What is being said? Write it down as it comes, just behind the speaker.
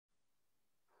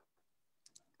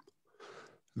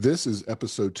This is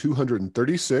episode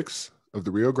 236 of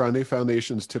the Rio Grande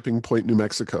Foundation's Tipping Point, New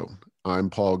Mexico. I'm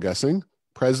Paul Gessing,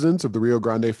 president of the Rio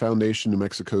Grande Foundation, New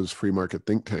Mexico's free market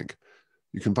think tank.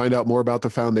 You can find out more about the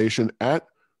foundation at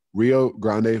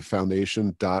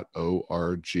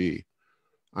riograndefoundation.org.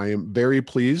 I am very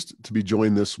pleased to be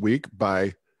joined this week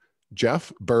by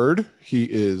Jeff Byrd. He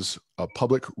is a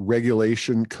public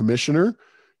regulation commissioner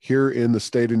here in the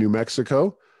state of New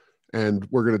Mexico. And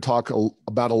we're going to talk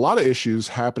about a lot of issues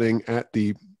happening at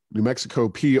the New Mexico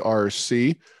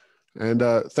PRC. And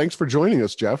thanks for joining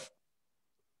us, Jeff.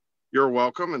 You're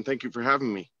welcome, and thank you for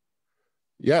having me.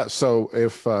 Yeah, so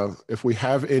if we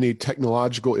have any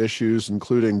technological issues,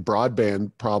 including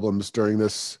broadband problems during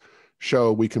this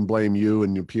show, we can blame you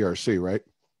and your PRC, right?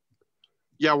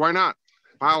 Yeah, why not?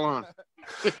 Pile on.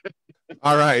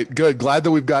 All right, good. Glad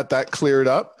that we've got that cleared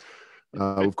up.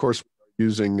 Of course,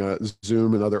 using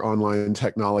Zoom and other online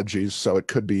technologies. So it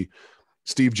could be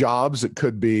Steve Jobs, it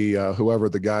could be whoever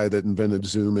the guy that invented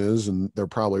Zoom is, and they're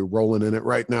probably rolling in it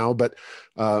right now. But,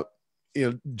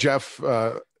 Jeff,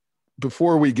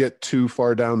 before we get too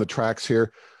far down the tracks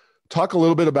here, talk a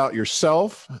little bit about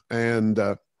yourself and,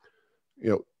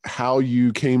 how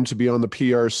you came to be on the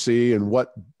PRC and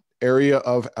what area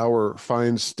of our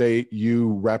fine state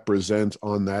you represent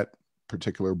on that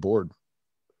particular board.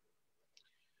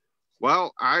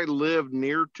 Well, I live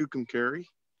near Tucumcari.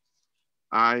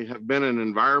 I have been an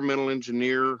environmental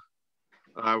engineer,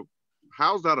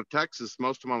 housed out of Texas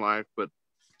most of my life, but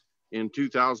in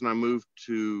 2000, I moved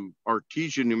to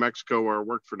Artesia, New Mexico, where I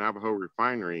worked for Navajo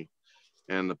Refinery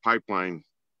and the pipeline,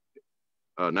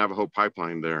 Navajo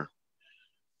pipeline there.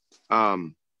 I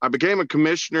became a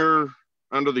commissioner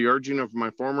under the urging of my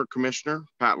former commissioner,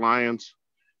 Pat Lyons,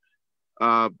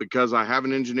 because I have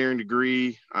an engineering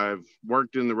degree. I've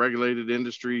worked in the regulated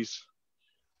industries.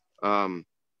 And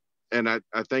I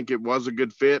think it was a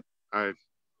good fit. I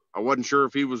wasn't sure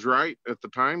if he was right at the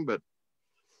time, but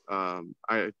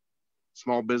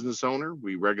small business owner,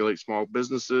 we regulate small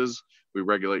businesses, we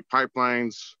regulate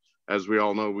pipelines. As we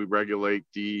all know, we regulate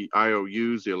the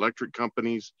IOUs, the electric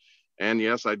companies. And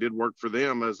yes, I did work for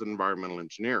them as an environmental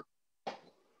engineer.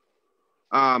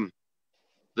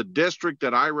 The district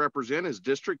that I represent is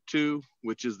District 2,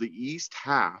 which is the east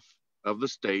half of the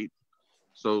state.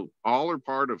 So all are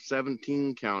part of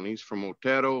 17 counties from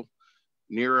Otero,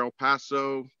 near El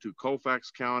Paso, to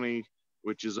Colfax County,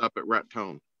 which is up at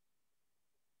Raton.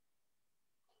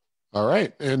 All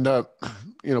right. And,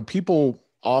 people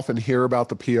often hear about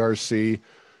the PRC.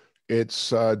 It's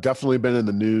definitely been in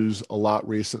the news a lot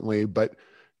recently, but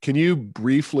can you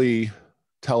briefly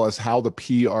tell us how the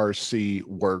PRC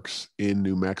works in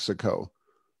New Mexico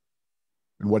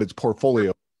and what its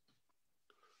portfolio?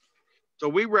 So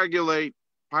we regulate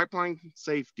pipeline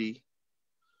safety,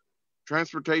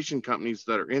 transportation companies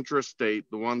that are intrastate,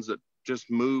 the ones that just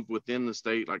move within the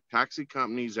state, like taxi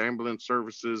companies, ambulance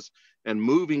services, and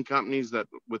moving companies that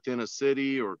within a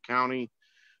city or county.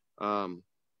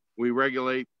 We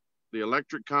regulate the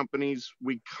electric companies.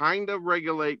 We kind of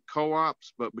regulate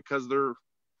co-ops, but because they're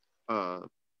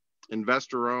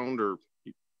investor owned or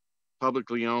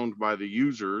publicly owned by the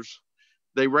users,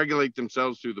 they regulate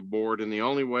themselves through the board. And the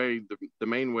only way, the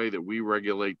main way that we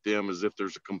regulate them is if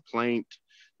there's a complaint,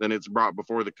 then it's brought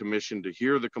before the commission to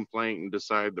hear the complaint and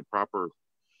decide the proper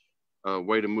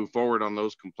way to move forward on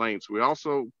those complaints. We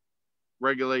also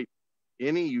regulate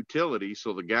any utility,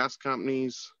 so the gas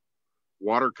companies,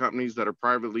 water companies that are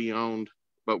privately owned,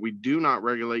 but we do not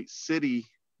regulate city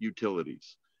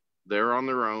utilities. They're on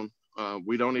their own.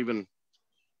 We don't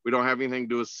have anything to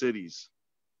do with cities.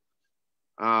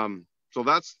 So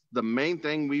that's the main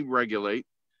thing we regulate.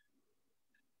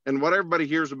 And what everybody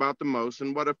hears about the most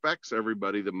and what affects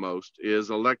everybody the most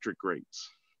is electric rates.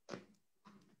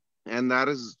 And that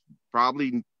is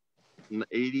probably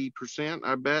 80%,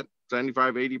 I bet,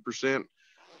 75, 80%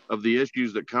 of the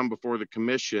issues that come before the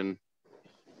commission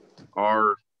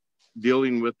are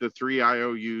dealing with the three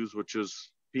IOUs, which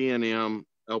is PNM,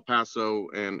 El Paso,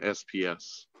 and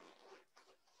SPS.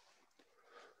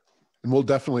 And we'll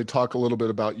definitely talk a little bit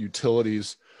about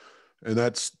utilities. And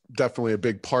that's definitely a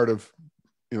big part of,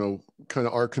 kind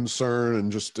of our concern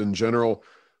and just in general,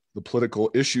 the political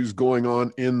issues going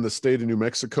on in the state of New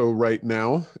Mexico right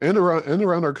now and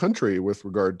around our country with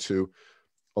regard to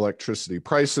electricity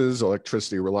prices,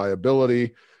 electricity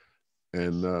reliability,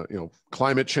 and,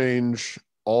 climate change,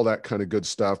 all that kind of good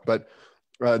stuff. But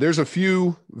there's a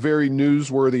few very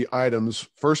newsworthy items.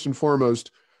 First and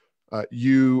foremost,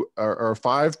 you are a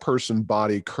 5-person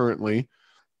body currently,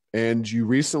 and you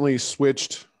recently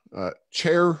switched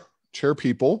chair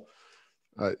people.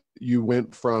 You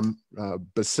went from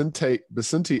Vicente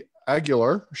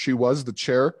Aguilar, she was the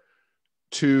chair,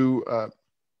 to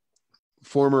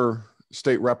former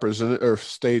state representative or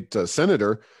state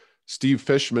senator Steve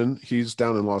Fishman. He's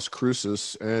down in Las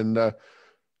Cruces, and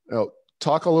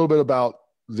talk a little bit about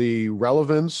the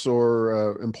relevance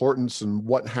or importance and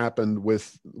what happened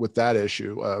with that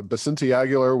issue. Vicente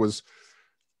Aguilar was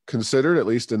considered, at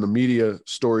least in the media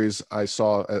stories I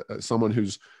saw, someone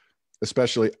who's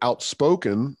especially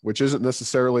outspoken, which isn't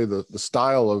necessarily the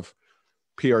style of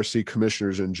PRC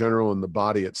commissioners in general and the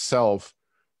body itself.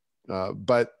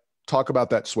 But talk about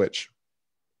that switch.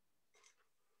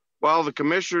 Well, the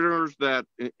commissioners that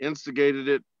instigated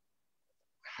it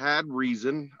had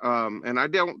reason, and I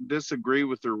don't disagree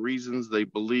with their reasons. They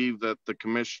believe that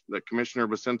Commissioner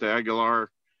Vicente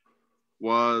Aguilar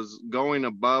was going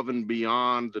above and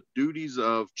beyond the duties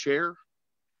of chair.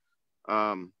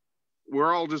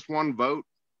 We're all just one vote.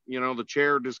 The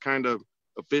chair just kind of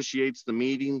officiates the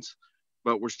meetings,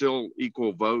 but we're still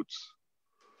equal votes.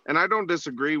 And I don't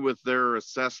disagree with their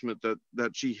assessment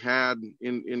that she had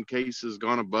in cases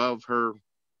gone above her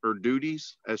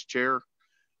duties as chair.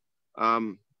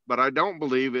 But I don't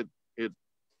believe it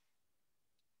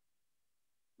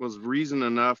was reason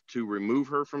enough to remove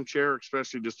her from chair,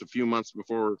 especially just a few months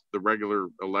before the regular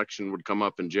election would come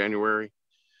up in January.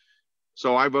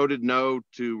 So I voted no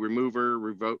to remove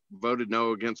her, voted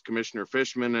no against Commissioner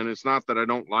Fishman. And it's not that I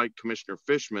don't like Commissioner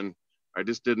Fishman. I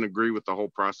just didn't agree with the whole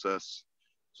process.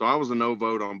 So I was a no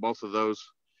vote on both of those.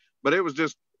 But it was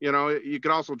just, you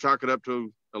could also chalk it up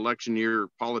to election year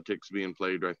politics being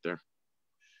played right there.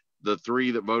 The three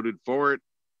that voted for it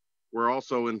were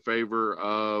also in favor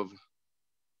of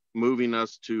moving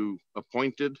us to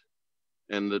appointed,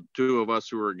 and the two of us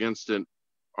who are against it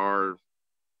are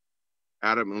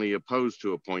adamantly opposed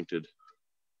to appointed.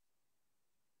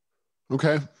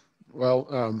 Okay.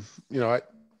 Well,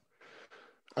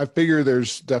 I figure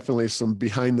there's definitely some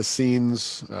behind the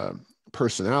scenes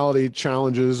personality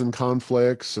challenges and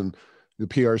conflicts, and the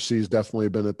PRC has definitely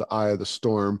been at the eye of the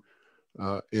storm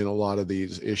in a lot of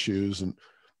these issues. And,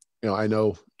 I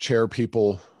know chair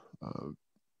people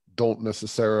don't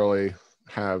necessarily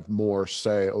have more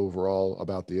say overall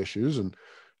about the issues. And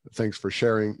thanks for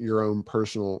sharing your own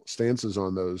personal stances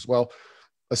on those. Well,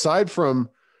 aside from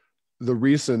the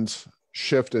recent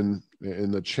shift in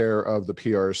the chair of the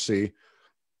PRC,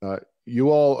 you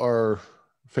all are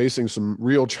facing some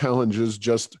real challenges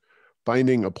just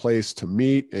finding a place to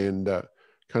meet and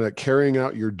kind of carrying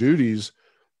out your duties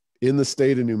in the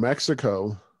state of New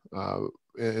Mexico.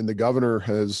 And the governor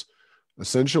has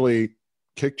essentially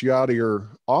kicked you out of your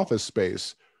office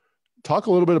space. Talk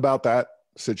a little bit about that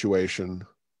situation.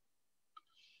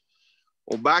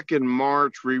 Well, back in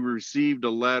March, we received a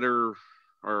letter,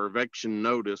 or eviction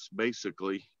notice,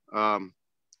 basically.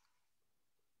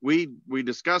 We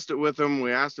discussed it with them.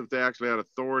 We asked if they actually had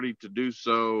authority to do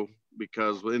so,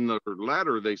 because in the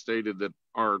letter, they stated that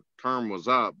our term was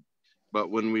up.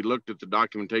 But when we looked at the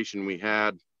documentation we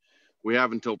have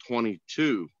until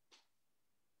 22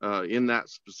 in that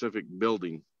specific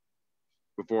building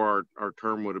before our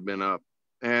term would have been up.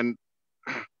 And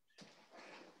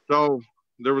so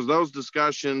there was those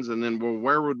discussions, and then, well,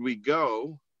 where would we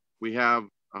go? We have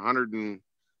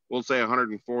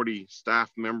 140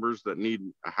 staff members that need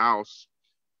a house,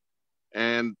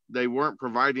 and they weren't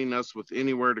providing us with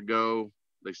anywhere to go.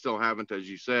 They still haven't, as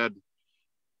you said.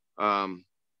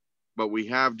 But we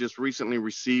have just recently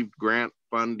received grant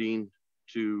funding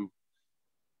to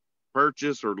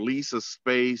purchase or lease a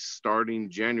space starting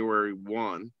January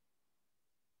 1.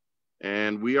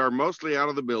 And we are mostly out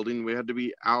of the building. We had to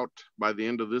be out by the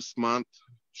end of this month.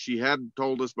 She had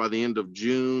told us by the end of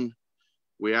June.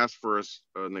 We asked for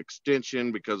an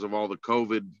extension because of all the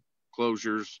COVID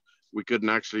closures. We couldn't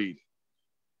actually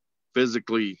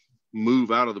physically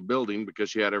move out of the building because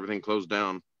she had everything closed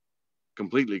down,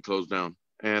 completely closed down.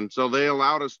 And so they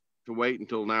allowed us to wait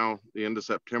until now, the end of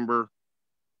September.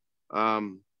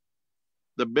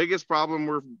 The biggest problem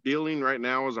we're dealing right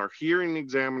now is our hearing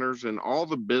examiners, and all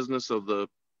the business of the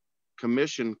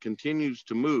commission continues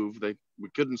to move. We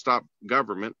couldn't stop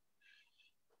government,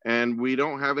 and we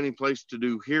don't have any place to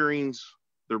do hearings.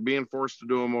 They're being forced to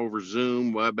do them over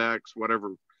Zoom, WebEx,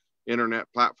 whatever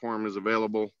internet platform is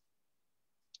available.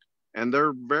 And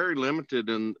they're very limited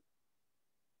in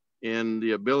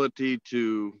the ability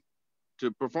to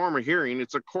perform a hearing.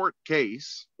 It's a court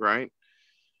case, right?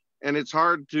 And it's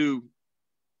hard to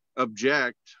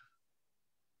object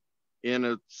in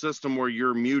a system where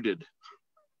you're muted.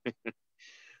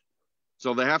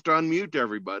 So they have to unmute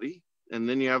everybody, and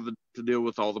then you have to deal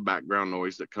with all the background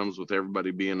noise that comes with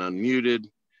everybody being unmuted,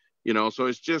 so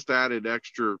it's just added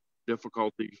extra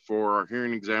difficulty for our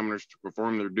hearing examiners to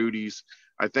perform their duties.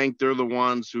 I think they're the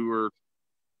ones who are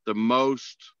the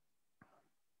most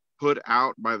put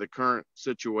out by the current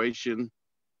situation.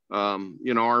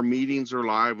 Our meetings are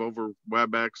live over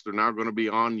WebEx. They're now going to be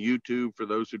on YouTube for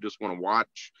those who just want to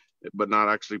watch but not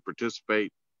actually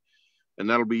participate, and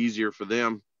that'll be easier for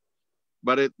them.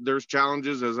 But there's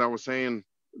challenges, as I was saying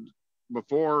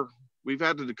before. We've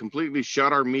had to completely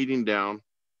shut our meeting down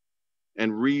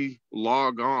and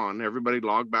re-log on. Everybody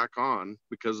log back on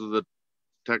because of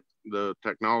the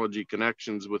technology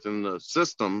connections within the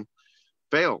system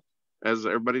failed, as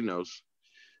everybody knows.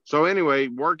 So anyway,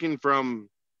 working from,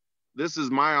 this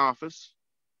is my office,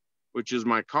 which is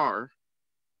my car.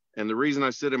 And the reason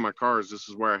I sit in my car is this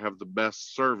is where I have the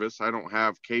best service. I don't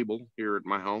have cable here at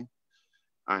my home.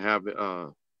 I have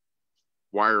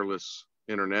wireless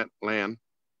internet, LAN.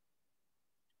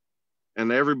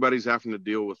 And everybody's having to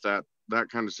deal with that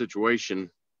kind of situation.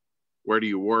 Where do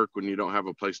you work when you don't have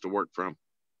a place to work from?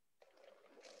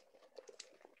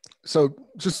 So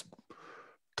just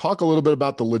talk a little bit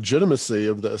about the legitimacy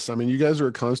of this. I mean, you guys are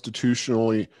a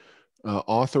constitutionally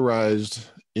authorized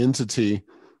entity.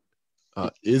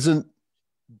 Isn't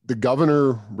the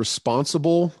governor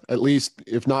responsible, at least,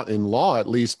 if not in law, at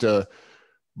least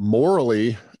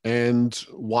morally? And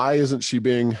why isn't she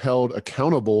being held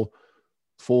accountable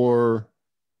for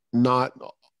not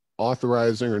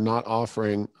authorizing or not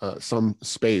offering some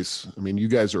space? I mean, you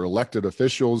guys are elected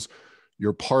officials.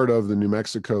 You're part of the New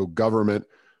Mexico government.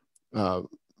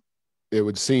 It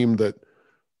would seem that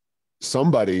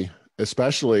somebody,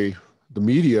 especially the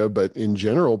media, but in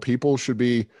general, people should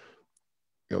be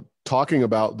talking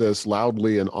about this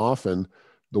loudly and often,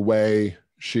 the way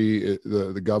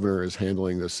the governor is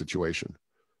handling this situation.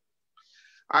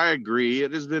 I agree.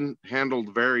 It has been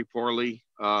handled very poorly.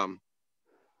 And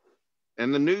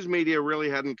the news media really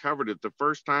hadn't covered it. The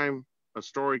first time a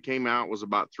story came out was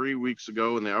about 3 weeks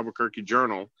ago in the Albuquerque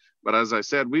Journal. But as I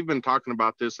said, we've been talking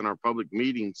about this in our public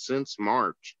meetings since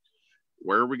March.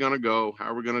 Where are we going to go?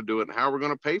 How are we going to do it? And how are we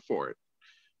going to pay for it?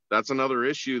 That's another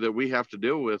issue that we have to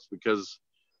deal with, because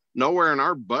nowhere in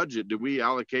our budget do we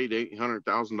allocate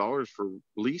 $800,000 for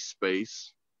lease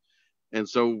space. And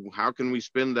so how can we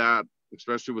spend that,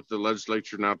 especially with the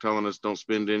legislature now telling us don't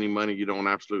spend any money you don't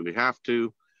absolutely have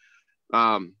to?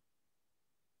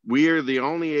 We are the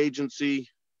only agency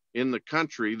in the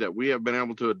country that we have been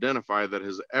able to identify that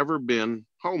has ever been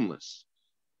homeless.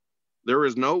 There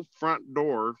is no front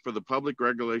door for the Public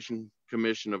Regulation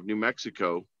Commission of New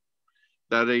Mexico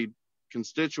that a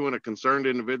constituent, a concerned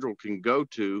individual can go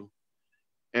to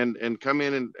and come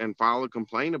in and file a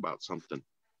complaint about something.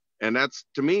 And that's,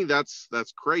 to me, that's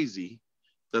crazy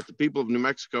that the people of New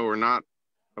Mexico are not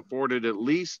afforded at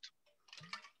least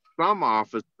some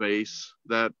office space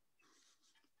that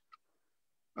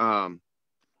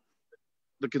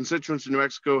the constituents in New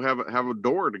Mexico have a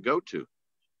door to go to.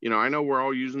 I know we're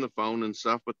all using the phone and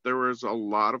stuff, but there is a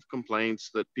lot of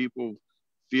complaints that people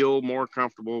feel more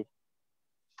comfortable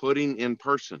putting in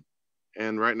person.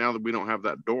 And right now that we don't have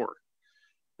that door.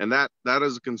 And that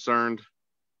is a concern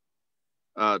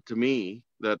to me,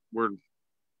 that we're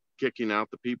kicking out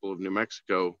the people of New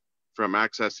Mexico from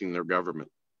accessing their government.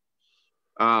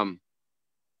 Have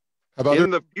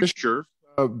in the future,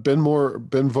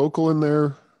 been vocal in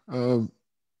their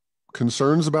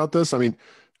concerns about this? I mean,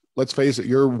 let's face it,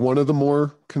 you're one of the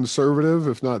more conservative,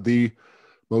 if not the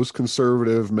most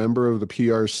conservative member of the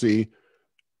PRC.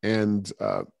 And,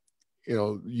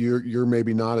 you're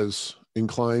maybe not as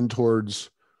inclined towards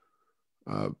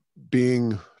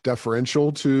being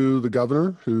deferential to the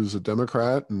governor, who's a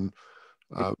Democrat. And,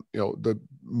 the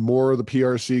more of the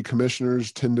PRC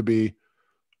commissioners tend to be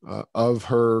of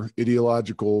her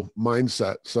ideological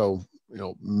mindset. So,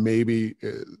 maybe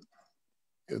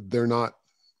they're not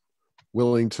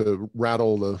willing to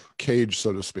rattle the cage,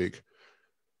 so to speak.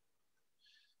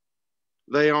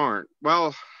 They aren't.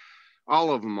 Well,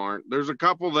 all of them aren't. There's a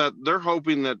couple that they're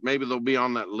hoping that maybe they'll be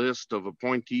on that list of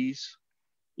appointees,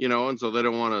 and so they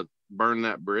don't want to burn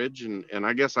that bridge. And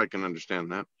I guess I can understand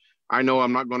that. I know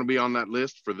I'm not going to be on that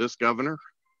list for this governor.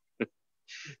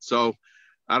 So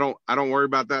I don't worry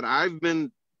about that.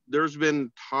 There's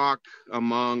been talk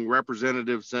among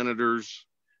representatives, senators,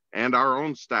 and our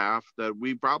own staff that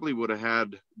we probably would have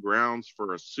had grounds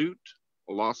for a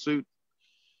lawsuit,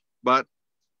 but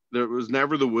there was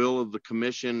never the will of the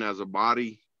commission as a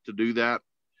body to do that.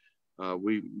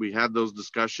 We had those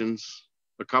discussions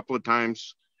a couple of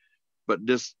times, but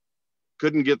just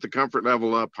couldn't get the comfort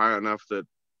level up high enough that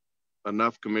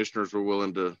enough commissioners were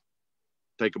willing to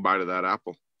take a bite of that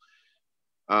apple.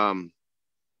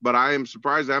 but I am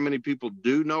surprised how many people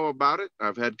do know about it.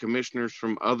 I've had commissioners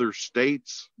from other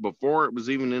states before it was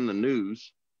even in the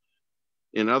news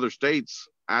in other states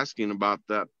asking about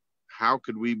that. How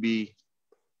could we be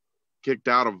kicked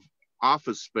out of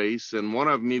office space? And one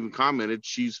of them even commented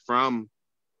she's from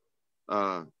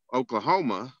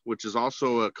Oklahoma, which is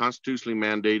also a constitutionally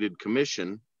mandated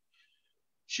commission.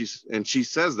 She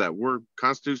says that we're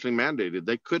constitutionally mandated.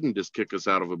 They couldn't just kick us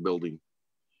out of a building,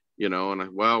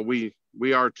 and well, we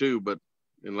are too, but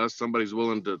unless somebody's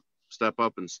willing to step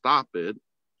up and stop it,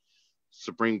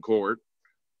 Supreme Court,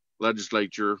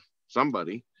 legislature,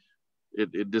 somebody,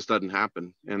 it just doesn't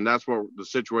happen. And that's what the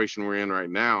situation we're in right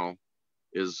now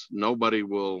is. Nobody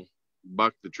will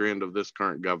buck the trend of this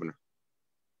current governor.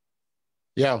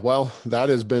 Yeah, well, that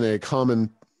has been a common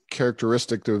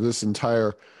characteristic of this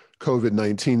entire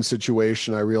COVID-19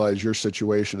 situation. I realize your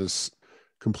situation is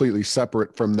completely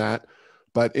separate from that,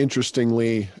 but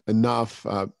interestingly enough,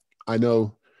 I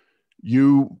know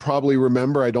you probably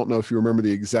remember, I don't know if you remember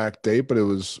the exact date, but it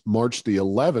was March the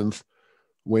 11th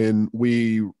when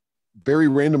we very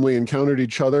randomly encountered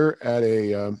each other at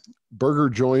a burger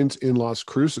joint in Las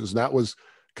Cruces. That was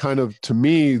kind of, to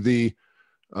me, the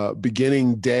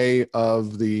beginning day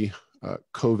of the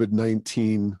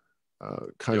COVID-19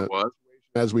 kind of,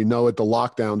 as we know it, the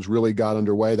lockdowns really got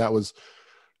underway. That was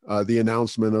the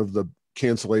announcement of the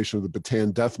cancellation of the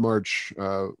Bataan Death March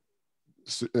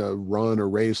run or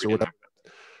race or whatever.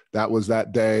 That was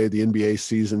that day. The NBA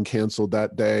season canceled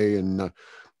that day. And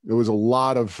there was a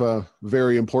lot of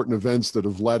very important events that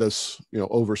have led us,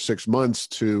 over 6 months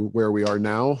to where we are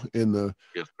now in the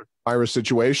virus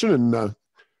situation. And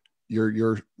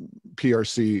your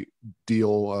PRC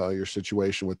deal, your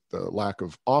situation with the lack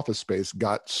of office space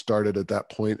got started at that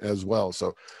point as well.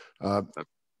 So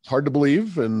hard to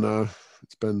believe. And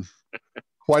it's been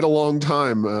quite a long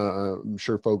time. I'm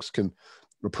sure folks can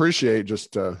appreciate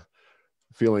just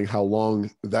feeling how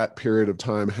long that period of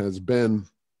time has been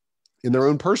in their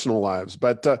own personal lives.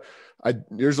 But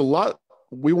there's a lot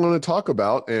we want to talk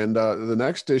about. And the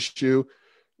next issue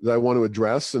that I want to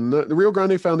address, and the Rio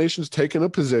Grande Foundation's taken a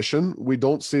position. We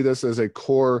don't see this as a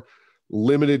core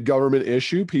limited government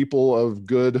issue. People of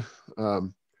good,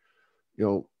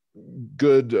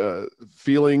 good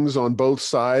feelings on both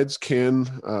sides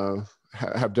can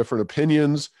have different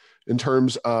opinions in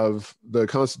terms of the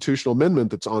constitutional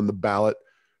amendment that's on the ballot,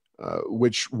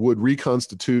 which would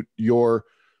reconstitute your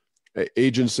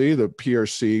agency, the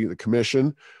PRC, the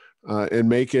commission, and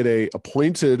make it a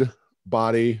appointed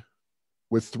body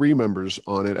with 3 members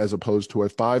on it, as opposed to a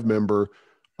 5-member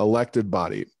elected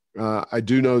body. I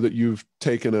do know that you've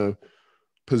taken a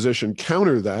position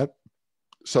counter that.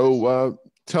 So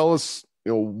tell us,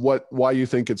 why you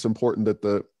think it's important that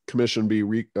the commission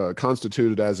be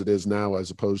constituted as it is now,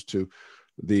 as opposed to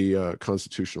the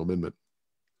constitutional amendment.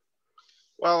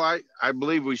 Well, I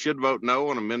believe we should vote no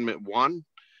on Amendment 1.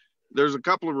 There's a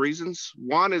couple of reasons.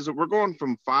 One is that we're going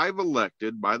from 5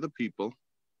 elected by the people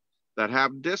that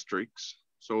have districts,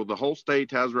 so the whole state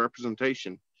has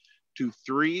representation, to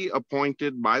 3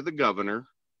 appointed by the governor,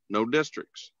 no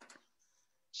districts.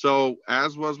 So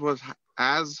as was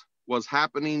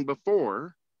happening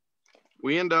before,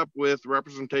 we end up with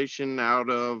representation out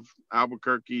of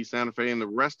Albuquerque, Santa Fe, and the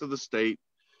rest of the state.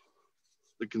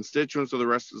 The constituents of the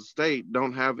rest of the state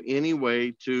don't have any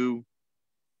way to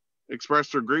express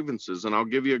their grievances. And I'll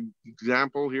give you an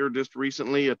example here. Just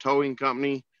recently, a towing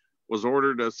company was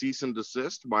ordered a cease and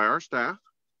desist by our staff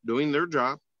doing their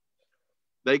job.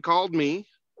 They called me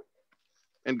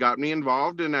and got me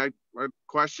involved, and I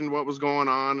questioned what was going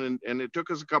on. And it took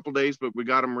us a couple days, but we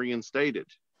got them reinstated,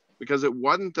 because it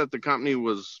wasn't that the company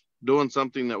was doing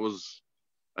something that was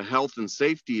a health and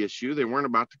safety issue. They weren't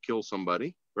about to kill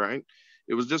somebody, right?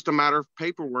 It was just a matter of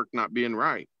paperwork not being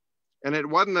right. And it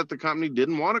wasn't that the company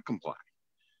didn't want to comply.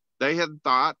 They had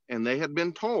thought, and they had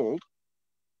been told,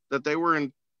 that they were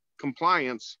in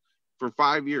compliance for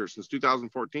 5 years, since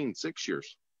 2014, 6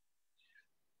 years.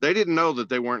 They didn't know that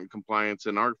they weren't in compliance,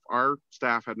 and our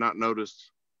staff had not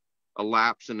noticed a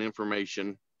lapse in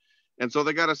information. And so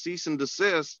they got a cease and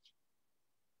desist,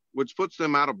 which puts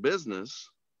them out of business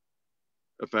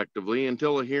effectively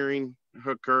until a hearing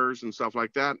occurs and stuff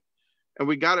like that. And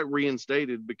we got it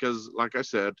reinstated because, like I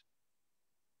said,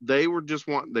 they want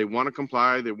to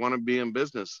comply. They want to be in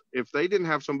business. If they didn't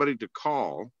have somebody to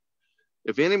call,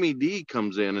 if NMED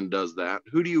comes in and does that,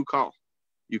 who do you call?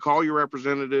 You call your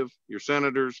representative, your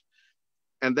senators,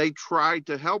 and they try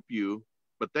to help you,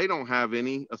 but they don't have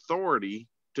any authority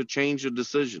to change a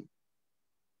decision.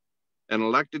 An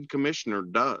elected commissioner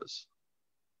does.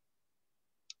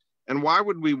 And why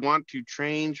would we want to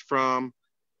change from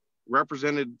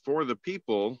represented for the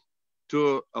people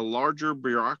to a larger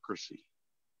bureaucracy.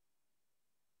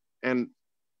 And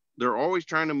they're always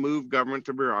trying to move government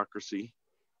to bureaucracy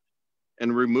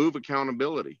and remove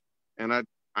accountability. And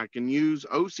I can use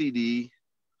OCD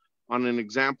on an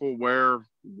example where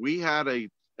we had a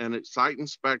site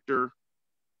inspector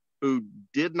who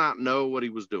did not know what he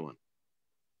was doing.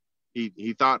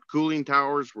 He thought cooling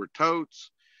towers were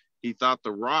totes. He thought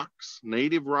the rocks,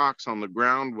 native rocks on the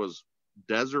ground, was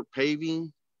desert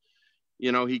paving.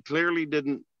 You know, he clearly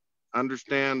didn't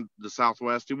understand the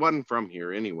Southwest. He wasn't from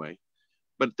here anyway,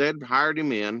 but they'd hired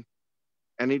him in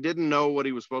and he didn't know what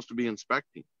he was supposed to be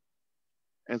inspecting.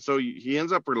 And so he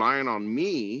ends up relying on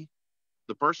me,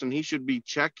 the person he should be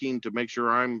checking to make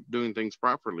sure I'm doing things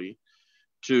properly,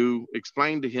 to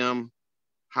explain to him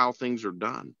how things are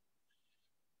done.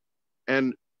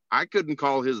 And I couldn't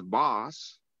call his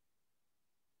boss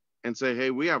and say, hey,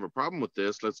 we have a problem with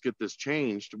this. Let's get this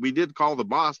changed. We did call the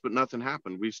boss, but nothing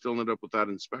happened. We still ended up with that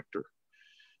inspector.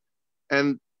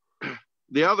 And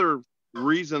the other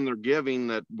reason they're giving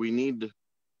that we need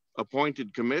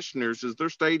appointed commissioners is they're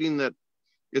stating that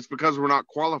it's because we're not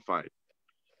qualified.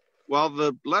 Well,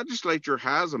 the legislature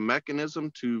has a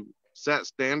mechanism to set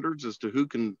standards as to who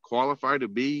can qualify to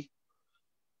be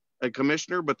a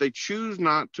commissioner, but they choose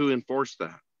not to enforce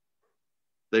that.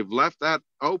 They've left that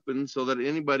open so that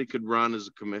anybody could run as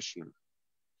a commissioner.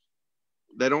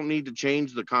 They don't need to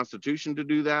change the Constitution to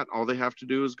do that. All they have to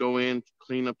do is go in,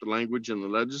 clean up the language in the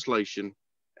legislation,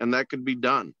 and that could be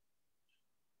done.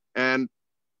 And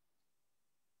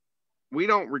we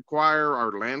don't require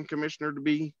our land commissioner to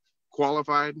be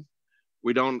qualified.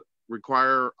 We don't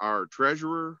require our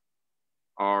treasurer,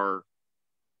 our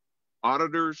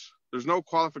auditors. There's no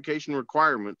qualification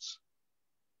requirements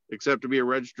except to be a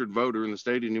registered voter in the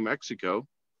state of New Mexico.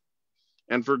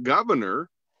 And for governor,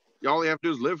 all you have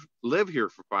to do is live here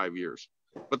for 5 years.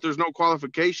 But there's no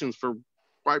qualifications for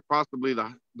quite possibly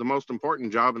the most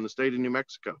important job in the state of New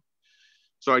Mexico.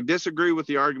 So I disagree with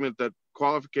the argument that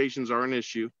qualifications are an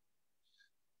issue.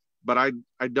 But I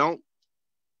don't,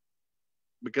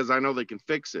 because I know they can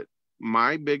fix it.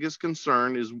 My biggest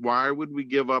concern is, why would we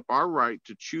give up our right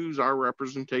to choose our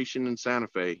representation in Santa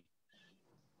Fe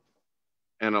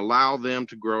and allow them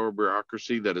to grow a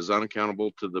bureaucracy that is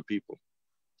unaccountable to the people?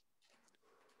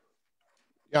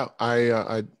 Yeah,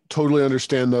 I totally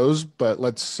understand those, but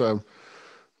let's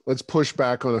push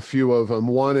back on a few of them.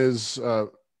 One is,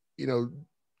 that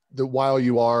while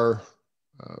you are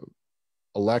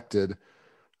elected,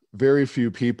 very few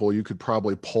people, you could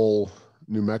probably poll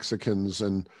New Mexicans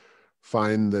and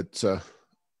find that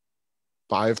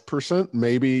 5%,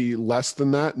 maybe less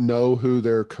than that, know who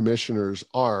their commissioners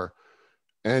are.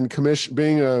 And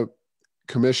being a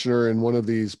commissioner in one of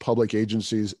these public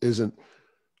agencies isn't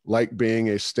like being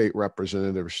a state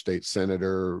representative or state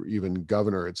senator or even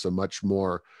governor. It's a much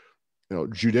more,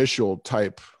 judicial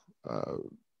type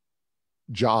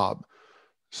job.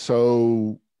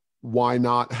 So why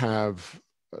not have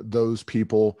those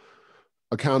people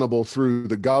accountable through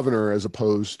the governor, as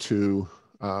opposed to,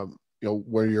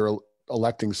 where you're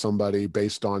electing somebody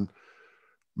based on,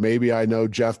 maybe I know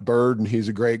Jeff Byrd and he's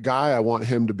a great guy, I want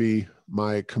him to be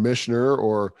my commissioner,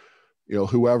 or,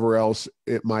 whoever else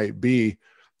it might be.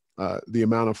 The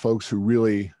amount of folks who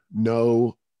really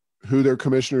know who their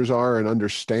commissioners are and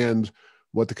understand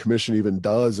what the commission even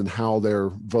does and how their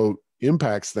vote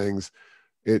impacts things,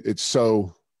 it's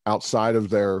so outside of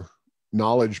their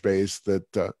knowledge base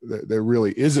that there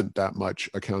really isn't that much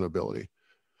accountability.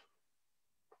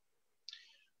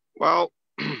 Well,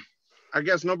 I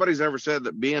guess nobody's ever said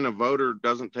that being a voter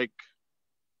doesn't take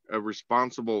a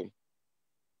responsible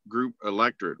group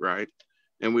electorate, right?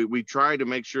 And we try to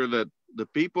make sure that the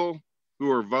people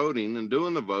who are voting and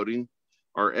doing the voting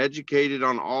are educated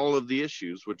on all of the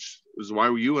issues, which is why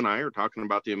you and I are talking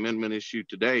about the amendment issue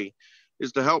today,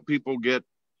 is to help people get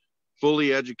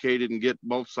fully educated and get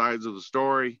both sides of the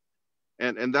story.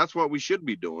 And that's what we should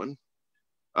be doing.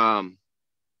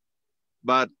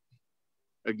 But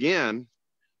again,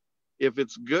 if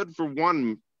it's good for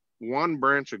one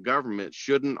branch of government,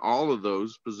 shouldn't all of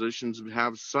those positions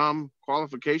have some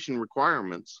qualification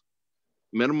requirements,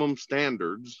 minimum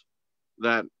standards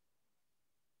that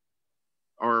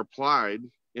are applied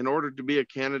in order to be a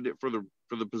candidate for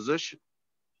the position?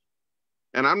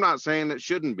 And I'm not saying it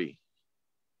shouldn't be.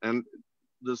 And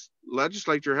this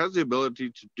legislature has the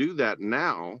ability to do that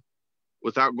now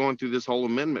without going through this whole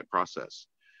amendment process.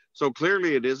 So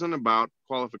clearly it isn't about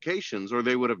qualifications, or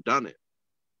they would have done it,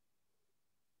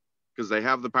 because they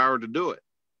have the power to do it.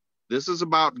 This is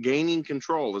about gaining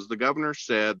control. As the governor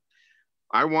said,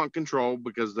 I want control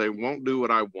because they won't do what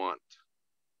I want.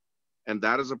 And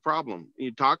that is a problem.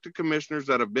 You talk to commissioners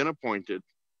that have been appointed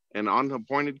and on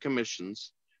appointed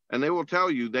commissions, and they will tell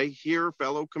you they hear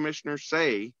fellow commissioners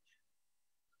say,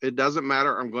 it doesn't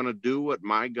matter, I'm going to do what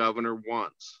my governor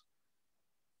wants.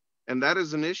 And that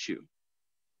is an issue.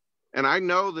 And I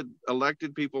know that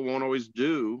elected people won't always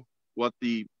do what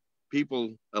the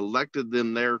people elected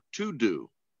them there to do.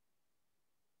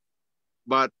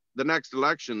 But the next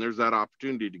election, there's that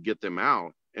opportunity to get them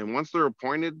out. And once they're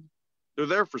appointed, they're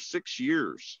there for 6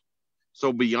 years.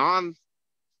 So beyond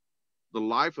the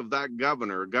life of that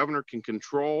governor, a governor can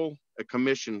control a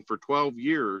commission for 12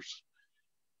 years,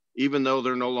 even though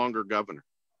they're no longer governor.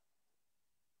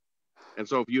 And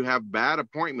so if you have bad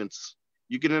appointments,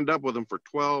 you can end up with them for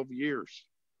 12 years.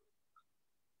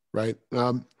 Right.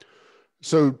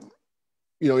 So,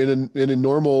 in a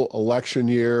normal election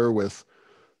year with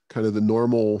kind of the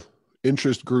normal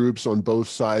interest groups on both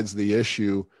sides of the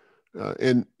issue,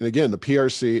 and again, the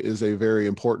PRC is a very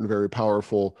important, very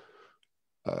powerful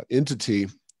entity.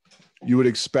 You would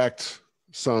expect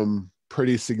some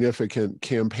pretty significant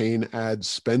campaign ad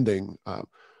spending,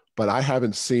 but I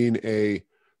haven't seen a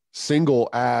single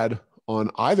ad on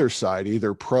either side,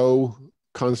 either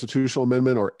pro-constitutional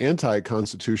amendment or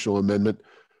anti-constitutional amendment,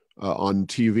 on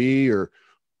TV or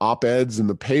op-eds in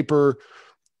the paper.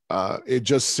 It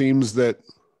just seems that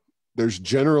there's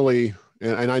generally,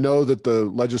 and I know that the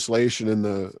legislation in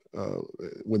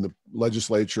when the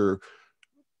legislature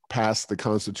passed the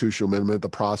constitutional amendment, the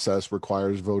process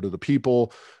requires vote of the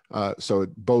people. So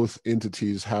both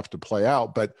entities have to play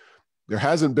out, but there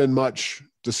hasn't been much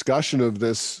discussion of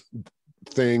this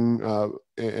thing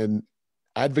and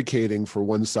advocating for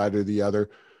one side or the other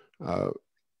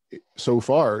so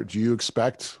far. Do you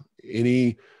expect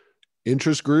any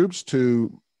interest groups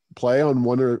to play on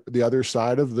one or the other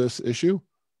side of this issue?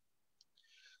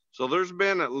 So there's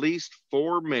been at least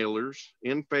 4 mailers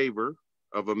in favor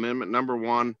of amendment number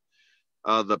 1.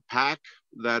 The PAC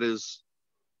that is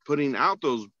putting out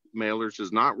those mailers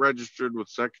is not registered with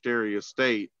Secretary of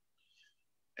State.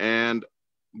 And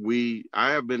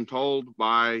I have been told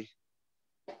by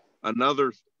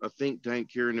a think tank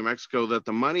here in New Mexico that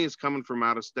the money is coming from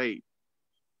out of state.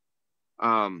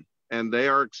 And they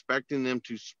are expecting them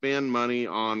to spend money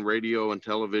on radio and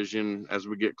television as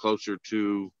we get closer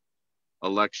to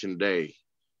election day.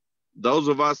 Those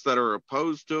of us that are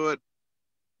opposed to it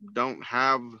don't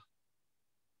have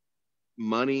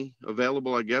money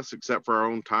available, I guess, except for our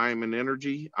own time and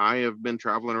energy. I have been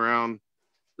traveling around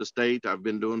the state. I've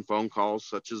been doing phone calls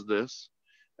such as this.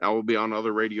 I will be on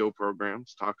other radio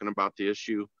programs talking about the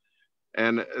issue.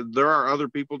 And there are other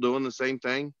people doing the same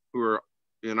thing who are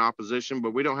in opposition,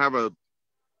 but we don't have a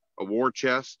war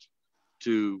chest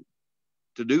to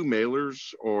do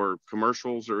mailers or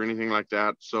commercials or anything like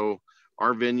that. So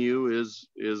our venue is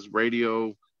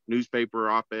radio, newspaper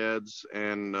op-eds,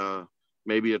 and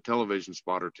maybe a television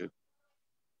spot or 2.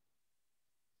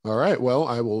 All right. Well,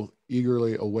 I will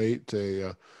eagerly await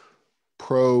a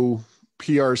pro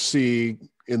PRC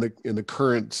in the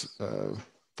current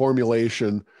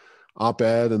formulation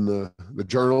op-ed in the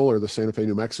Journal or the Santa Fe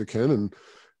New Mexican, and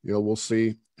we'll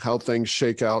see how things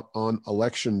shake out on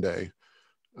election day.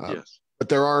 Yes. But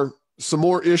there are some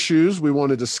more issues we want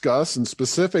to discuss, and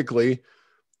specifically,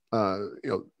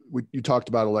 you talked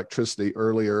about electricity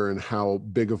earlier and how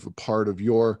big of a part of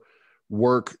your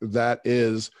work that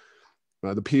is.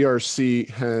 The PRC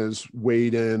has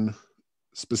weighed in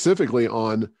specifically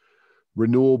on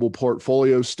renewable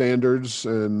portfolio standards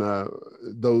and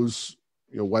those,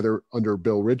 whether under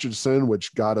Bill Richardson,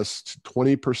 which got us to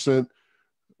 20%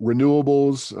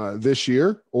 renewables this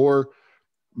year, or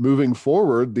moving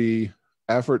forward, the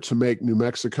effort to make New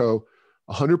Mexico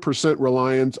 100%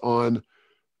 reliant on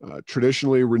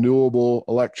traditionally renewable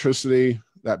electricity,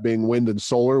 that being wind and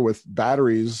solar, with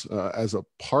batteries as a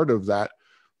part of that.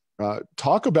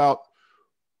 Talk about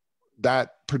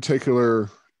that particular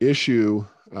issue,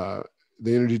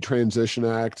 the Energy Transition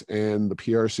Act and the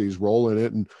PRC's role in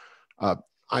it. And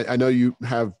I know you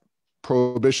have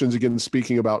prohibitions against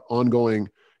speaking about ongoing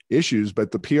issues,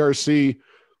 but the PRC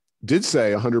did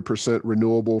say 100%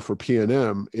 renewable for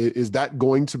PNM. Is that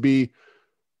going to be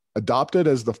adopted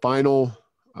as the final,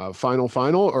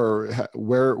 or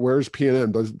where's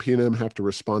PNM? Does PNM have to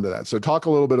respond to that? So talk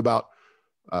a little bit about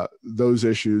those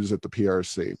issues at the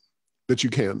PRC that you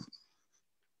can.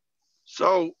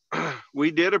 So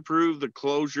we did approve the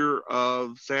closure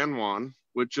of San Juan,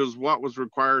 which is what was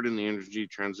required in the Energy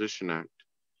Transition Act.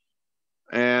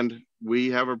 And we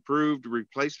have approved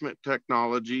replacement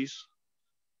technologies.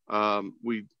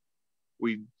 We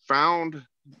found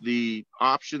the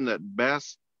option that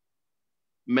best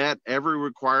met every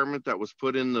requirement that was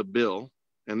put in the bill.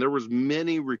 And there was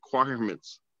many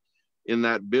requirements in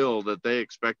that bill that they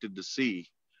expected to see.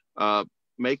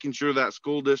 Making sure that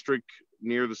school district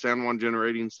near the San Juan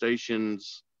generating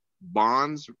station's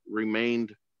bonds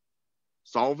remained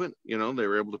solvent. They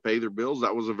were able to pay their bills.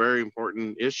 That was a very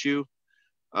important issue.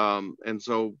 And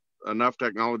so enough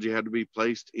technology had to be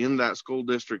placed in that school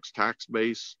district's tax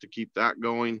base to keep that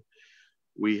going.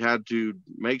 We had to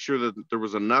make sure that there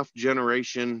was enough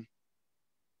generation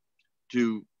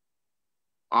to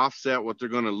offset what they're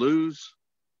going to lose.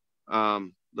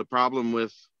 The problem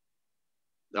with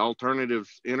the alternative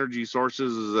energy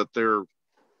sources is that they're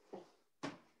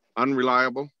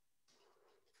unreliable.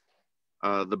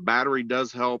 The battery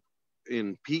does help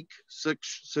in peak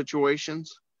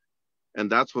situations, and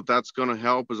that's what that's going to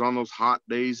help, is on those hot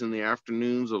days in the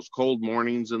afternoons, those cold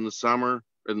mornings in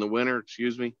the winter,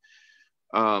 excuse me.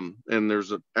 And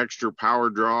there's an extra power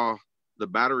draw. The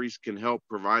batteries can help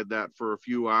provide that for a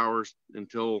few hours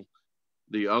until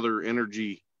the other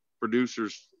energy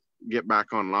producers get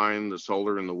back online, the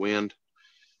solar and the wind.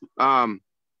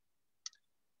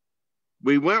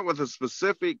 We went with a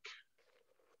specific,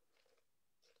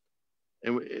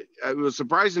 and it was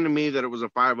surprising to me that it was a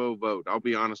 5-0 vote. I'll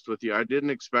be honest with you. I didn't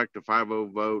expect a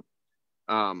 5-0 vote.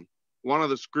 One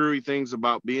of the screwy things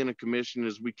about being a commission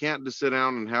is we can't just sit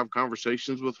down and have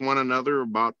conversations with one another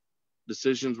about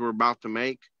decisions we're about to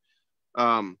make.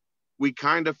 We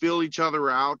kind of feel each other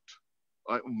out.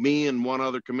 Me and one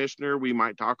other commissioner, we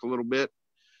might talk a little bit,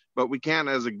 but we can't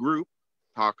as a group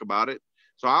talk about it.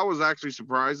 So I was actually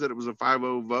surprised that it was a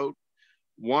 5-0 vote.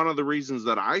 One of the reasons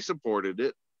that I supported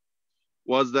it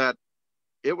was that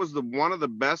it was one of the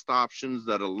best options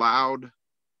that allowed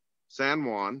San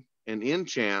Juan and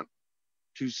Enchant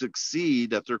to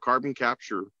succeed at their carbon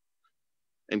capture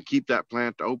and keep that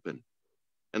plant open.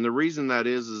 And the reason that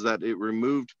is that it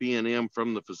removed P&M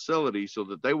from the facility so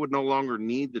that they would no longer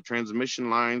need the transmission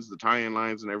lines, the tie-in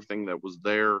lines, and everything that was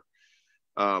there.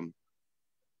 And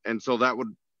so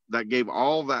that gave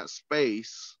all that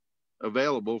space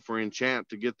available for Enchant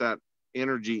to get that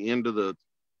energy into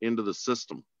the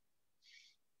system.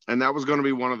 And that was going to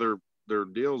be one of their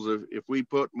deals. If we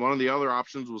put, one of the other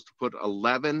options was to put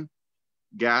 11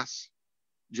 gas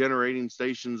generating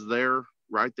stations there,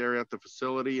 right there at the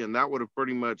facility, and that would have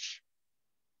pretty much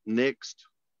nixed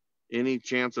any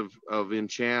chance of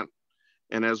Enchant.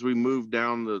 And as we moved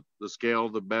down the scale,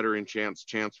 the better Enchant's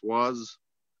chance was.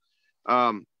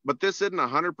 But this isn't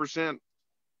 100%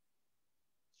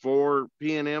 for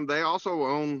P&M. They also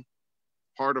own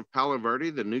part of Palo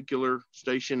Verde, the nuclear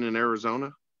station in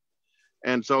Arizona.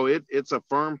 And so it's a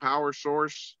firm power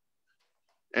source,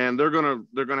 and they're gonna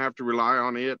have to rely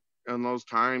on it in those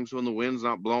times when the wind's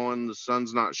not blowing, the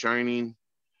sun's not shining,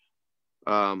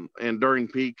 and during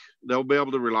peak, they'll be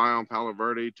able to rely on Palo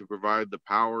Verde to provide the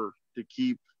power to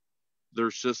keep their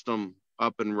system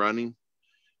up and running.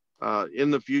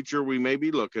 In the future, we may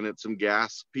be looking at some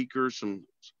gas peakers, some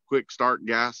quick start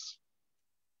gas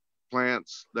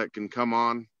plants that can come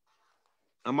on.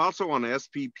 I'm also on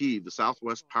SPP, the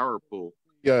Southwest Power Pool.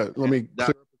 Yeah, let me clear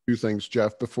up a few things,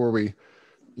 Jeff, before we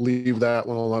leave that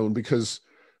one alone, because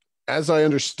as I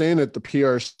understand it, the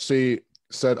PRC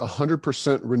said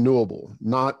 100% renewable,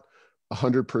 not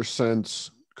 100%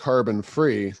 carbon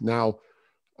free. Now,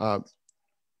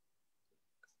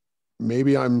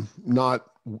 maybe I'm not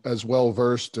as well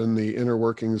versed in the inner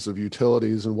workings of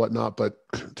utilities and whatnot, but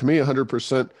to me,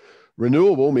 100%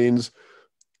 renewable means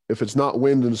if it's not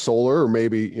wind and solar, or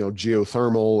maybe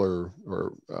geothermal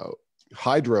or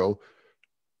hydro,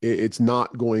 it's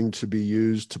not going to be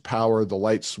used to power the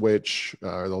light switch,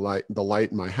 or the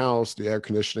light in my house, the air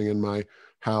conditioning in my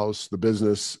house, the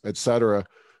business, etc.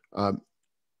 Am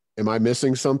I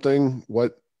missing something?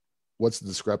 What's the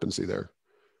discrepancy there?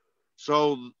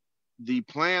 So the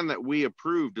plan that we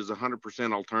approved is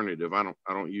 100% alternative. I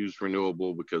don't use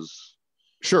renewable because.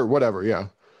 Sure, whatever, yeah.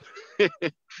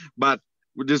 But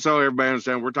just so everybody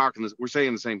understands, we're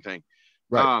saying the same thing.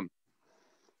 Right.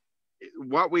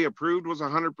 What we approved was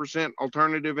 100%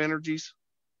 alternative energies,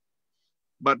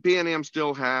 but P&M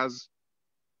still has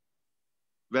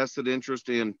vested interest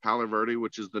in Palo Verde,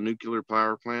 which is the nuclear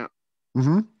power plant.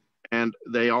 Mm-hmm. And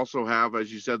they also have,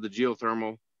 as you said, the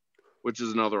geothermal, which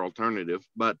is another alternative,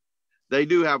 but they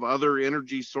do have other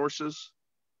energy sources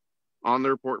on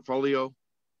their portfolio.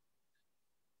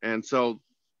 And so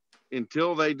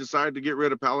until they decide to get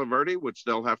rid of Palo Verde, which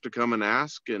they'll have to come and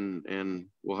ask, and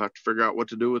we'll have to figure out what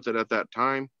to do with it at that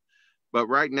time. But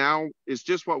right now, it's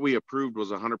just what we approved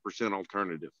was 100%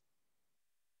 alternative.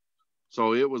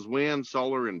 So it was wind,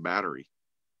 solar, and battery.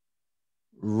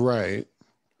 Right.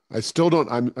 I still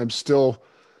don't, I'm still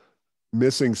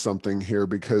missing something here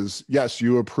because yes,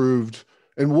 you approved.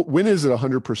 And when is it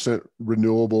 100%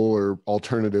 renewable or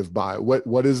alternative by?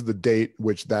 What is the date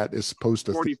which that is supposed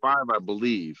to? 45, I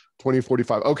believe.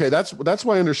 2045. Okay, that's what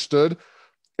I understood.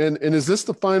 And is this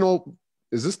the final?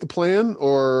 Is this the plan,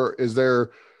 or is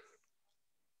there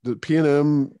the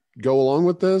P&M go along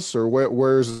with this, or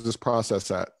where is this process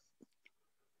at?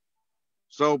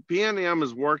 So P&M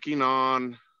is working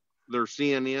on their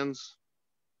CNNs,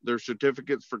 their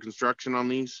certificates for construction on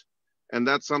these, and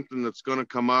that's something that's going to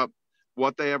come up.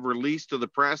 What they have released to the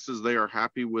press is they are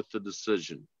happy with the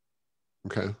decision.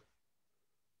 Okay.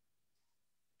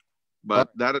 But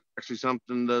that is actually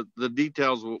something, the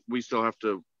details, we still have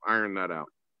to iron that out.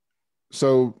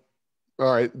 So,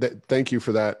 all right. Thank you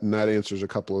for that. And that answers a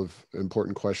couple of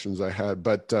important questions I had.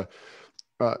 But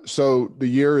so the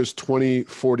year is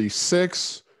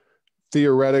 2046.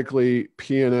 Theoretically,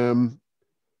 P&M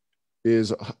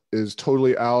is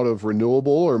totally out of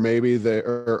renewable, or maybe they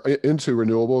are into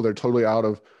renewable. They're totally out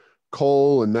of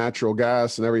coal and natural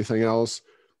gas and everything else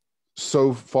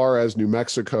so far as New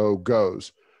Mexico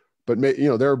goes. But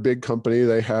they're a big company.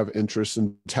 They have interest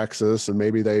in Texas, and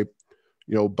maybe they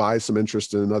buy some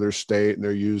interest in another state, and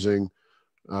they're using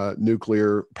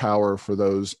nuclear power for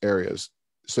those areas.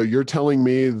 So you're telling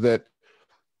me that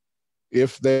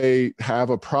if they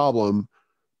have a problem,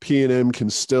 P&M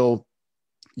can still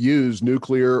use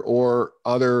nuclear or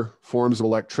other forms of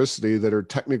electricity that are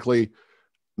technically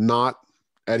not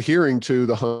adhering to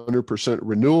the 100%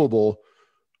 renewable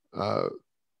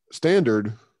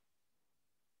standard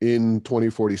in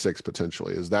 2046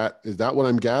 potentially. Is that what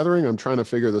I'm gathering? I'm trying to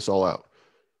figure this all out.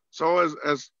 So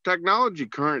as technology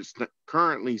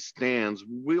currently stands,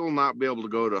 we will not be able to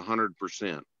go to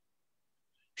 100%.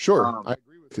 Sure, I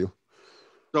agree with you.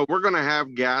 So we're going to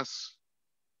have gas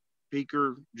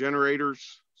peaker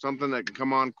generators, something that can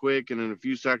come on quick, and in a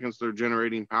few seconds they're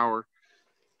generating power.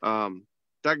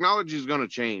 Technology is going to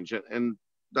change, and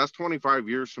that's 25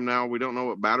 years from now. We don't know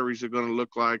what batteries are going to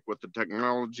look like, what the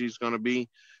technology is going to be,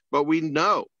 but we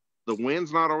know the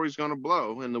wind's not always going to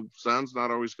blow and the sun's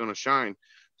not always going to shine.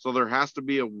 So there has to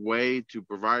be a way to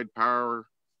provide power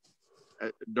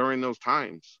during those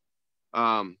times.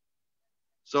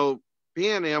 So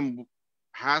P&M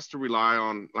has to rely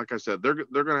on, like I said, they're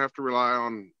going to have to rely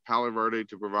on Palo Verde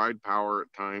to provide power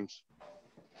at times.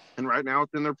 And right now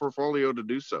it's in their portfolio to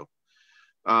do so.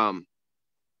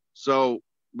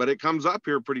 But it comes up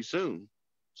here pretty soon.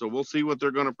 So we'll see what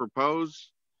they're going to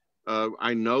propose.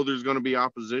 I know there's going to be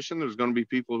opposition. There's going to be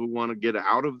people who want to get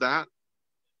out of that.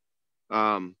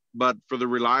 But for the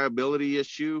reliability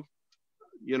issue,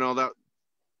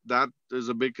 that is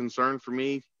a big concern for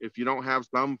me. If you don't have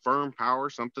some firm power,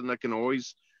 something that can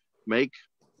always make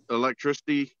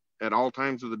electricity at all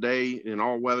times of the day in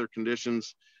all weather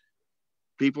conditions,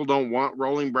 people don't want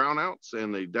rolling brownouts,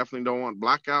 and they definitely don't want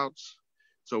blackouts.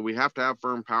 So we have to have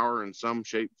firm power in some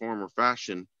shape, form, or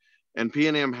fashion. And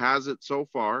P&M has it so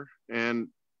far, and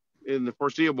in the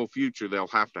foreseeable future, they'll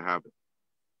have to have it.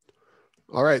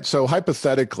 All right. So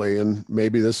hypothetically, and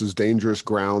maybe this is dangerous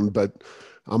ground, but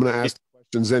I'm going to ask the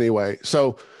questions anyway.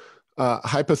 So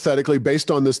hypothetically,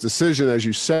 based on this decision, as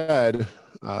you said,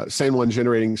 San Juan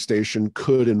Generating Station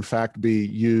could in fact be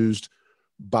used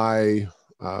by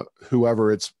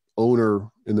whoever its owner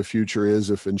in the future is,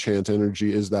 if Enchant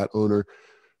Energy is that owner,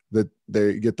 that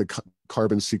they get the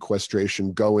carbon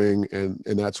sequestration going, and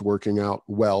that's working out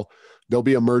well. There'll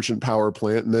be a merchant power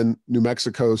plant, and then New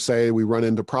Mexico say we run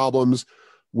into problems.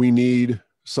 We need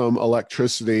some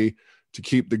electricity to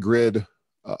keep the grid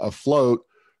afloat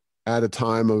at a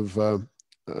time of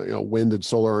wind and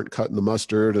solar aren't cutting the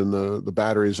mustard, and the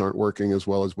batteries aren't working as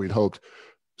well as we'd hoped.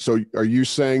 So are you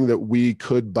saying that we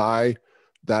could buy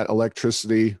that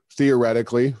electricity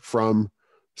theoretically from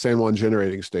San Juan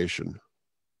Generating Station?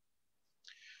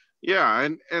 Yeah,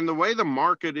 and the way the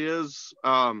market is,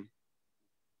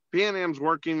 P&M's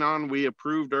working on, we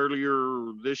approved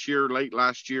earlier this year, late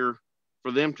last year,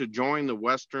 for them to join the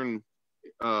Western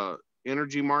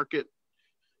energy market.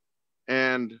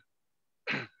 And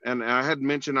I had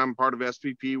mentioned I'm part of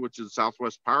SPP, which is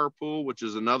Southwest Power Pool, which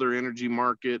is another energy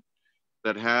market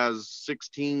that has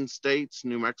 16 states.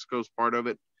 New Mexico's part of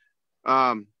it.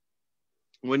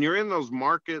 When you're in those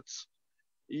markets,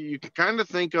 you can kind of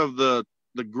think of the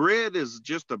grid is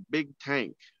just a big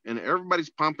tank, and everybody's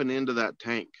pumping into that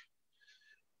tank.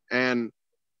 And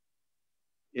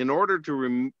in order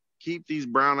to keep these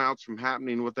brownouts from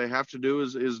happening, what they have to do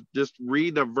is just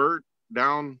redivert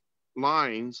down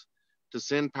lines to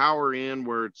send power in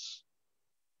where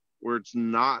it's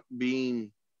not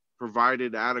being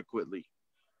provided adequately.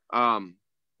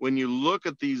 When you look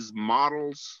at these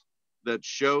models that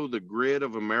show the grid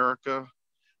of America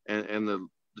and the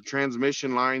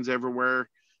transmission lines everywhere.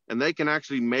 And they can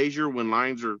actually measure when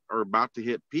lines are about to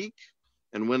hit peak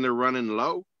and when they're running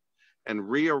low, and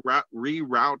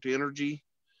reroute energy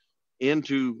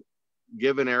into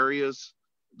given areas.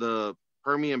 The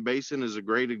Permian Basin is a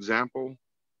great example.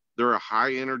 They're a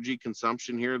high energy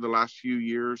consumption here the last few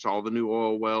years, all the new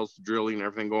oil wells, drilling,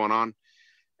 everything going on.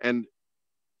 And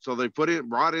so they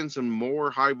brought in some more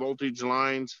high voltage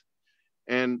lines,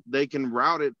 and they can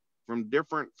route it from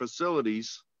different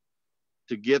facilities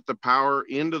to get the power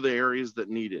into the areas that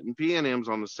need it. And PNM's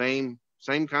on the same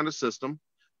kind of system.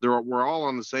 We're all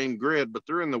on the same grid, but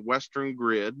they're in the western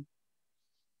grid.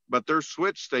 But there's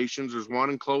switch stations. There's one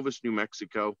in Clovis, New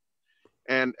Mexico.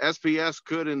 And SPS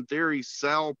could, in theory,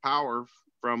 sell power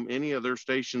from any of their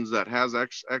stations that has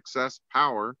excess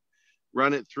power,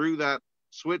 run it through that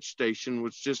switch station,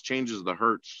 which just changes the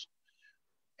hertz,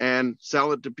 and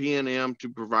sell it to PNM to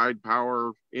provide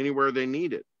power anywhere they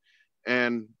need it.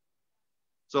 And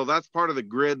so that's part of the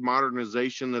grid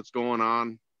modernization that's going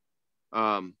on.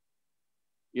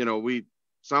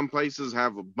 Some places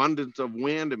have abundance of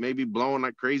wind. It may be blowing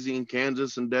like crazy in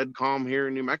Kansas and dead calm here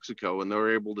in New Mexico, and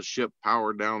they're able to ship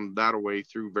power down that way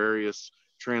through various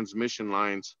transmission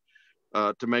lines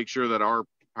to make sure that our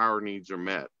power needs are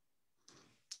met.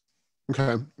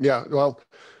 Okay. Yeah. Well,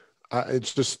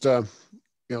 it's just,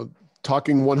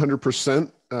 talking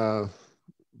 100%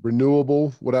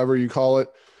 renewable, whatever you call it,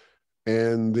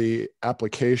 and the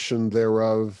application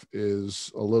thereof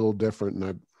is a little different. And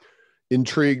I'm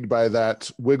intrigued by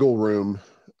that wiggle room.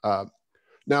 Now,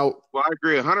 well, I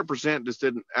agree 100%. Just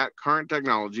didn't, at current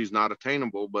technology is not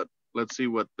attainable, but let's see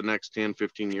what the next 10,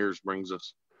 15 years brings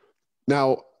us.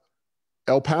 Now,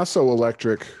 El Paso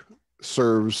Electric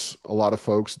serves a lot of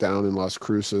folks down in Las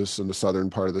Cruces in the southern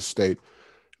part of the state.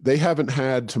 They haven't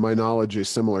had, to my knowledge, a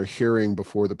similar hearing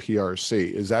before the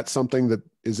PRC. Is that something that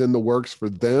is in the works for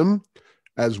them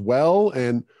as well?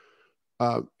 And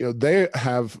they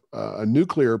have a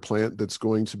nuclear plant that's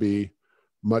going to be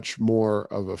much more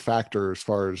of a factor as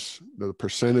far as the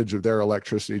percentage of their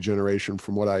electricity generation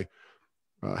from what I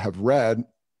have read.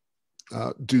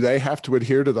 Do they have to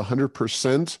adhere to the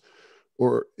 100%,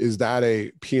 or is that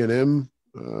a PNM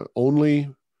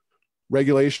only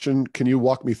regulation? Can you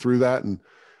walk me through that? And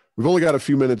we've only got a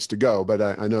few minutes to go, but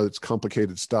I know it's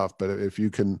complicated stuff, but if you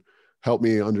can help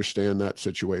me understand that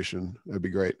situation, that'd be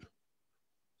great.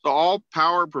 So all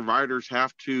power providers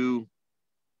have to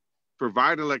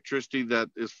provide electricity that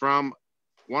is from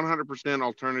 100%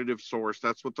 alternative source.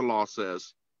 That's what the law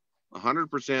says,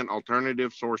 100%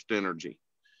 alternative sourced energy.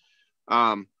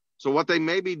 So what they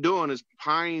may be doing is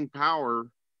buying power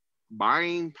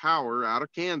out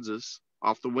of Kansas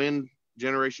off the wind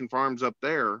generation farms up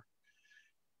there.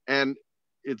 And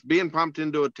it's being pumped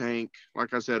into a tank.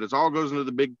 Like I said, it all goes into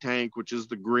the big tank, which is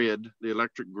the grid, the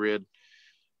electric grid.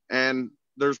 And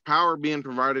there's power being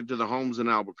provided to the homes in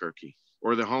Albuquerque,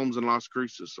 or the homes in Las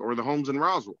Cruces, or the homes in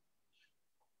Roswell.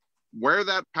 Where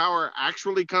that power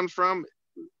actually comes from,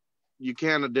 you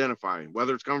can't identify.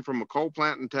 Whether it's come from a coal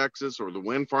plant in Texas or the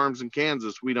wind farms in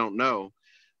Kansas, we don't know.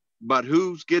 But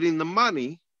who's getting the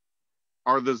money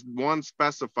are the ones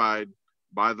specified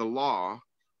by the law,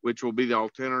 which will be the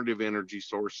alternative energy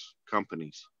source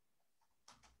companies.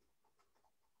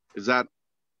 Is that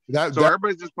so?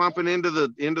 Everybody's just pumping into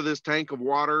this tank of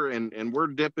water, and we're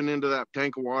dipping into that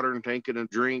tank of water and taking a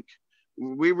drink.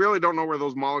 We really don't know where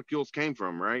those molecules came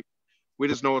from, right? We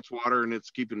just know it's water and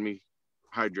it's keeping me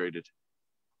hydrated.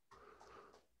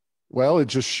 Well, it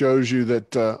just shows you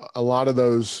that a lot of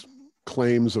those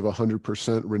claims of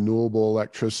 100% renewable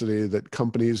electricity that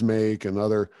companies make and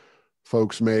other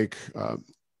folks make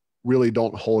really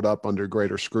don't hold up under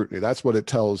greater scrutiny. That's what it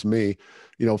tells me.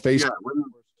 Facebook.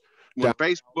 Yeah, when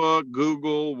Facebook,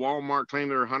 Google, Walmart claim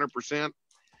they're 100%,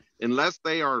 unless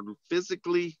they are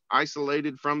physically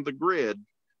isolated from the grid,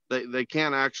 they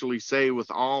can't actually say with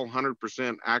all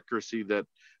 100% accuracy that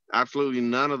absolutely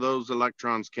none of those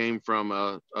electrons came from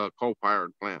a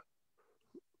coal-fired plant.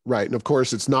 Right. And of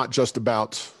course, it's not just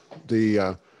about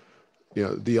the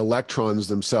electrons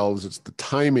themselves, it's the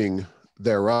timing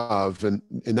thereof. And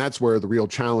that's where the real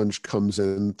challenge comes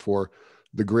in for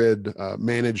the grid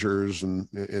managers and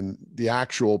the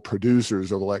actual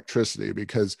producers of electricity,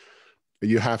 because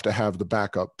you have to have the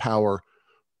backup power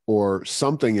or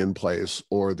something in place,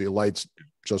 or the lights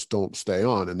just don't stay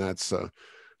on. And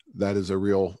that is a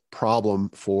real problem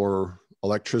for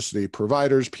electricity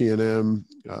providers, PNM,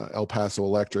 El Paso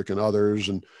Electric, and others,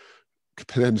 and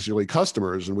potentially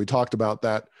customers. And we talked about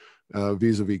that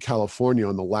vis-a-vis California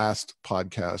on the last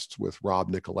podcast with Rob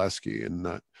Nicoleski.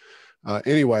 And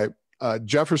anyway,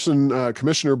 Jefferson,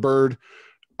 Commissioner Byrd,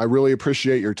 I really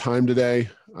appreciate your time today.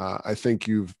 I think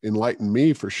you've enlightened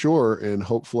me for sure, and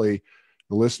hopefully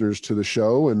the listeners to the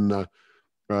show. And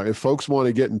if folks want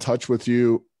to get in touch with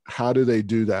you, how do they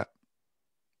do that?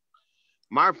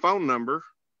 My phone number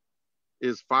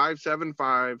is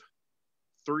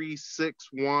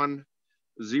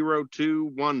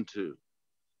 575-361-0212.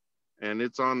 And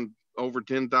it's on over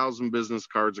 10,000 business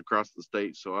cards across the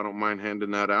state. So I don't mind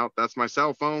handing that out. That's my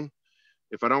cell phone.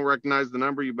 If I don't recognize the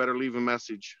number, you better leave a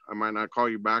message. I might not call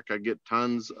you back. I get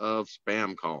tons of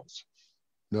spam calls.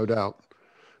 No doubt.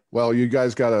 Well, you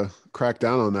guys got to crack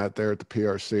down on that there at the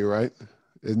PRC, right?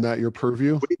 Isn't that your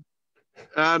purview?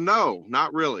 No,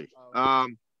 not really.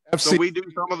 So we do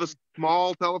some of the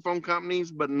small telephone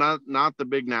companies, but not the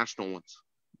big national ones.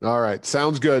 All right.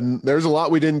 Sounds good. And there's a lot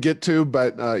we didn't get to,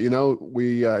 but,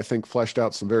 we, I think, fleshed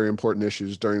out some very important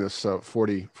issues during this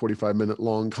 45-minute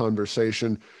long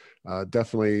conversation.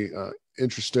 Definitely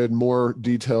interested in more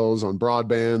details on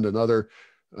broadband and other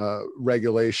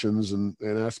regulations and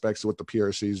aspects of what the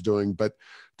PRC is doing. But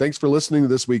thanks for listening to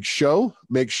this week's show.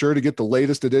 Make sure to get the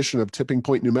latest edition of Tipping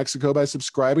Point New Mexico by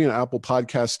subscribing to Apple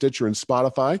Podcasts, Stitcher, and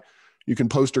Spotify. You can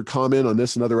post or comment on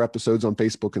this and other episodes on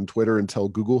Facebook and Twitter, and tell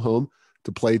Google Home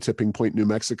to play Tipping Point New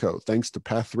Mexico. Thanks to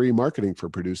Path 3 Marketing for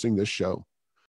producing this show.